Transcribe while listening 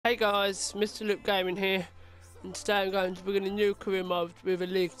Hey guys, Mr. Luke Gaming here, and today I'm going to begin a new career mode with a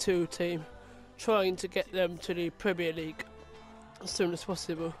League 2 team, trying to get them to the Premier League as soon as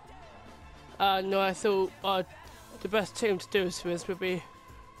possible. And I thought the best team to do this with would be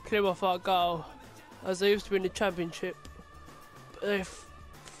Plymouth Argyle, as they used to be in the Championship, but they've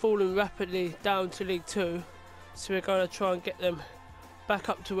fallen rapidly down to League 2, so we're going to try and get them back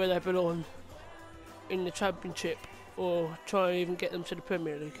up to where they belong in the Championship, or try and even get them to the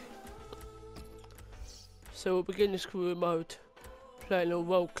Premier League. So we'll begin this career mode playing on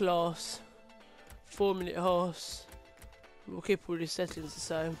world class 4-minute halves. We'll keep all these settings the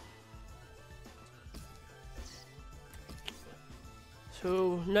same.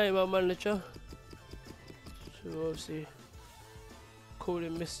 So we'll name our manager. So we'll obviously call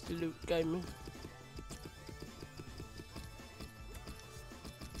him Mr. Luke Gaming.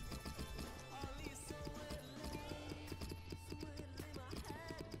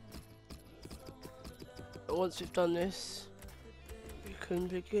 Once we've done this, we can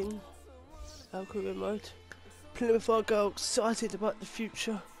begin our career mode. Plymouth Argyle excited about the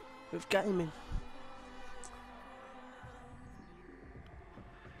future with gaming.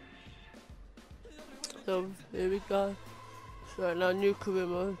 So here we go. So now new career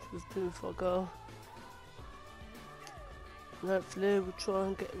mode with Plymouth Argyle. And hopefully we'll try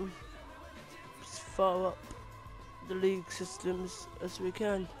and get them as far up the league systems as we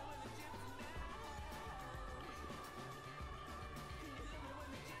can.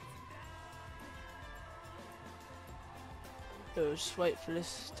 So just wait for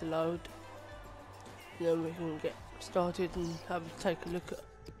this to load, and then we can get started and take a look at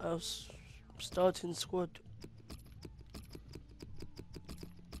our starting squad.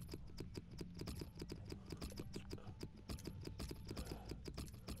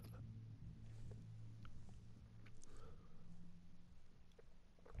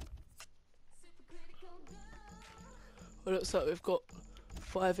 Well, looks like we've got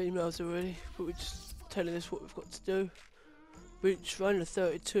 5 emails already, but we're just telling us what we've got to do. Reach round of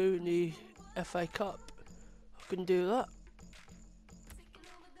 32 in the FA Cup. I can do that.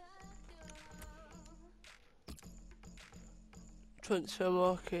 Transfer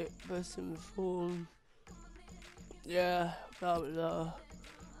market, best in form. Yeah, blah blah blah.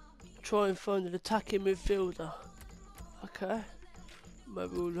 Try and find an attacking midfielder. Okay.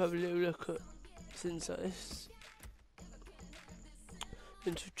 Maybe we'll have a little look at things like this.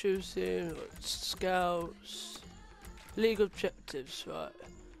 Introducing scouts. League objectives, right.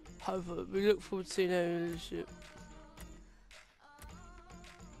 However, we look forward to seeing our leadership.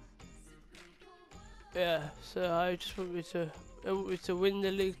 Yeah, so I just want me to win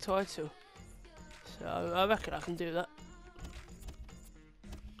the league title. So I reckon I can do that.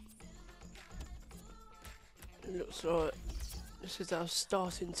 It looks like this is our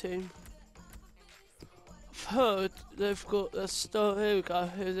starting team. I've heard they've got their star. Here we go.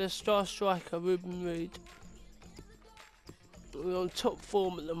 Here's their star striker, Ruben Reid. We're on top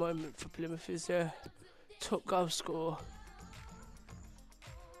form at the moment for Plymouth. Is their top goal scorer.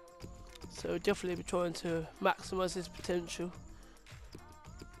 So we'll definitely be trying to maximise his potential.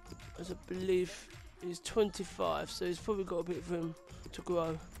 As I believe he's 25, so he's probably got a bit of room to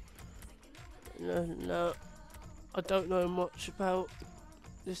grow. No, I don't know much about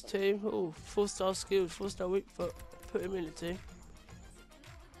this team. Oh, 4-star skills, 4-star weak foot. Put him in the team.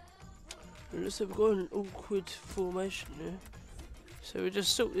 And looks like we've got an awkward formation here. So we'll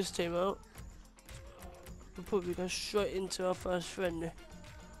just sort this team out. We'll probably go straight into our first friendly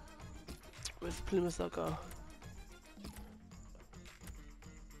with Plymouth Argyle.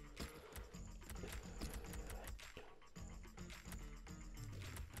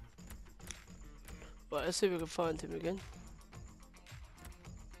 Right, let's see if we can find him again.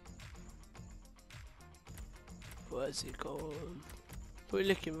 Where's he gone? Probably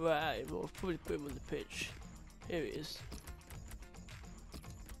looking right at him, or probably put him on the pitch. Here he is.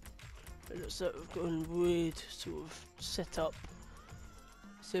 It looks like we've got a weird sort of setup.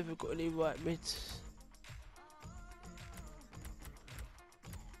 See if we've got any right mids.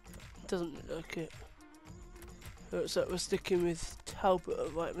 Doesn't look like it. It looks like we're sticking with Talbot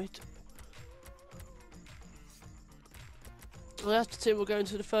at right mid. Well, that's the team we're going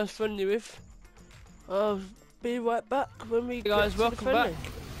to the first friendly with. I'll be right back when we guys welcome back.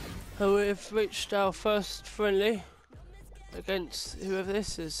 And we've reached our first friendly against whoever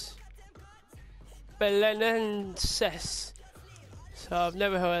this is. Belenenses. So I've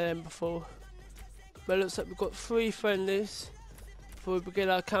never heard of them before. But it looks like we've got 3 friendlies before we begin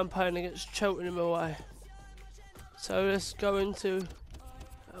our campaign against Cheltenham away. So let's go into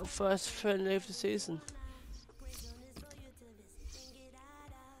our first friendly of the season.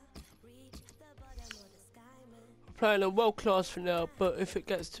 playing on world class for now, but if it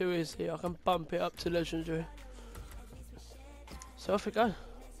gets too easy, I can bump it up to legendary. So off we go.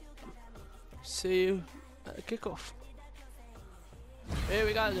 See you at the kickoff. Here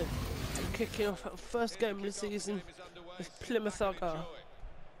we go then. Kicking off our first game of the season with Plymouth Argyle.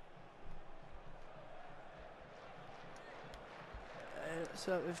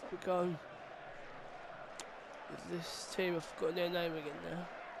 So we've begun with this team. I've forgotten their name again now.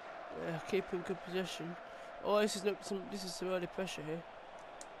 They're keeping good possession. Oh, this is some early pressure here.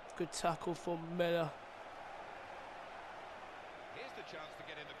 Good tackle from Miller. Here's the chance to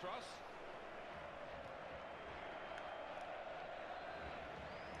get in the cross.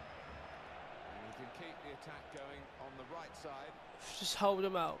 And you can keep the attack going on the right side. Just hold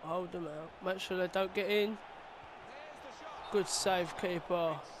them out, hold them out. Make sure they don't get in. Good save, keeper.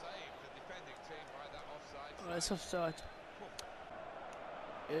 Oh, it's offside.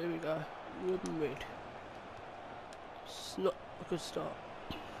 Here we go. Ruben Reed. It's not a good start.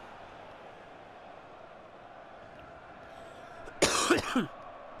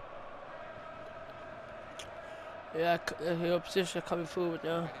 Yeah, the opposition are coming forward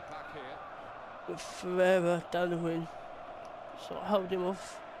now. With Ferreira down the wing. So hold him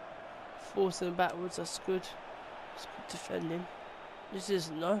off. Forcing him backwards, that's good. It's good defending. This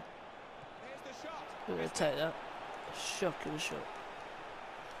isn't though. I'm going to take that. Shocking shot.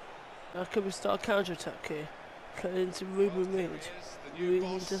 Now can we start a counter-attack here? Play into Ruben Reed. Reed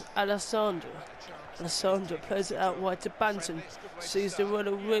into Alessandro. Alessandro plays it out wide to Banton. Sees the run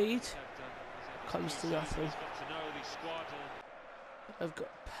of Reed. Comes to nothing. I've got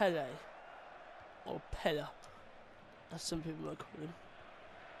Pele. Or Pella. As some people might call him.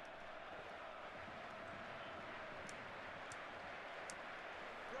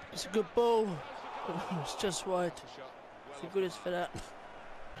 It's a good ball. It's just wide. It's a good as for that.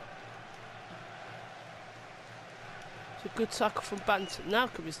 It's a good tackle from Banton. Now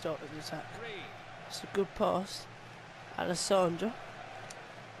can we start with the attack? It's a good pass. Alessandro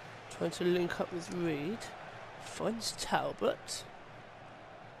trying to link up with Reed. Finds Talbot.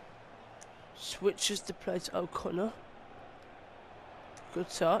 Switches the play to O'Connor. Good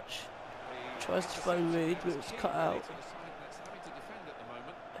touch. Tries to find Reed, but it's cut out.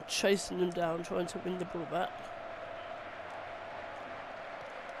 Chasing them down, trying to win the ball back.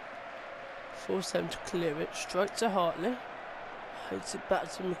 Force them to clear it. Straight to Hartley. Heads it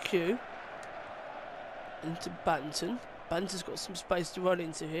back to McHugh. Into Banton. Banton's got some space to run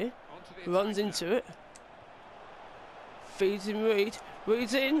into here. Runs into it. Feeds in Reed.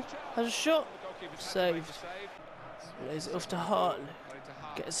 Reed's in. Has a shot. Saved. Lays it off to Hartley.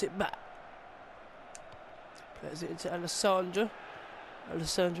 Gets it back. Plays it into Alessandro.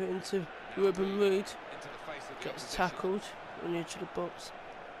 Alessandro into Ruben Reed. Gets tackled on the edge of the box.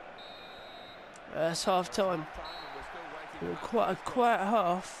 It's half time. Quite a quiet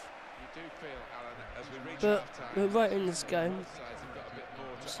half. But we're right in this game.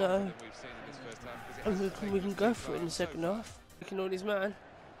 So we can go for it in the second half. Taking on his man.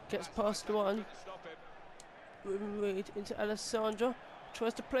 Gets past the one. Ruben Reed into Alessandro.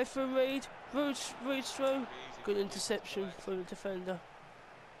 Tries to play for Reed. Reed's through. Good interception for the defender.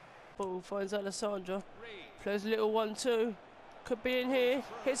 Ball finds Alessandro. Plays a little 1-2. Could be in here.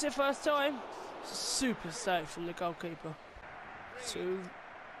 Hits it first time. It's a super save from the goalkeeper. To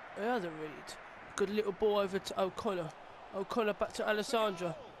the other Reed. Good little ball over to O'Connor. O'Connor back to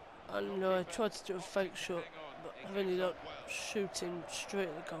Alessandro. And tried to do a fake shot. But I've ended up shooting straight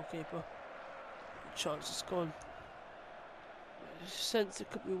at the goalkeeper. Chance is gone. I sense there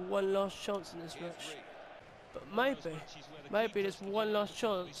could be one last chance in this match. But maybe there's one last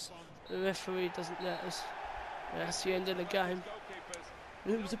chance. The referee doesn't let us. And that's the end of the game.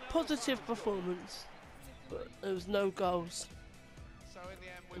 And it was a positive performance, but there was no goals.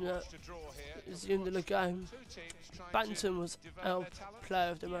 And that is the end of the game. Banton was our player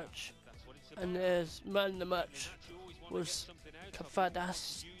of the match. And there's man of the match was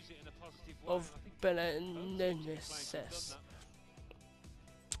Cavadas of Belenenses.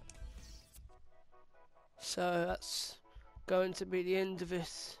 So that's going to be the end of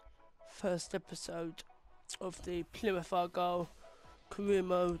this first episode of the Plymouth Argyle career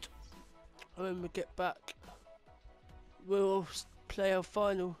mode. And when we get back, we'll play our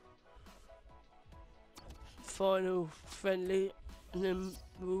final friendly, and then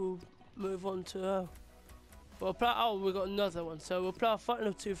we'll move on to we've got another one, so we'll play our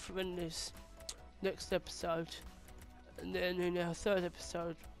final 2 friendlies next episode, and then in our 3rd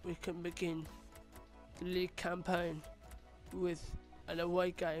episode we can begin the league campaign with an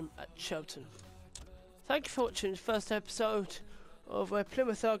away game at Cheltenham. Thank you for watching the first episode of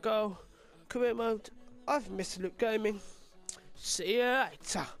Plymouth Argyle career mode. I've Mr. Luke Gaming. See you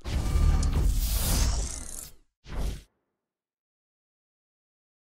later.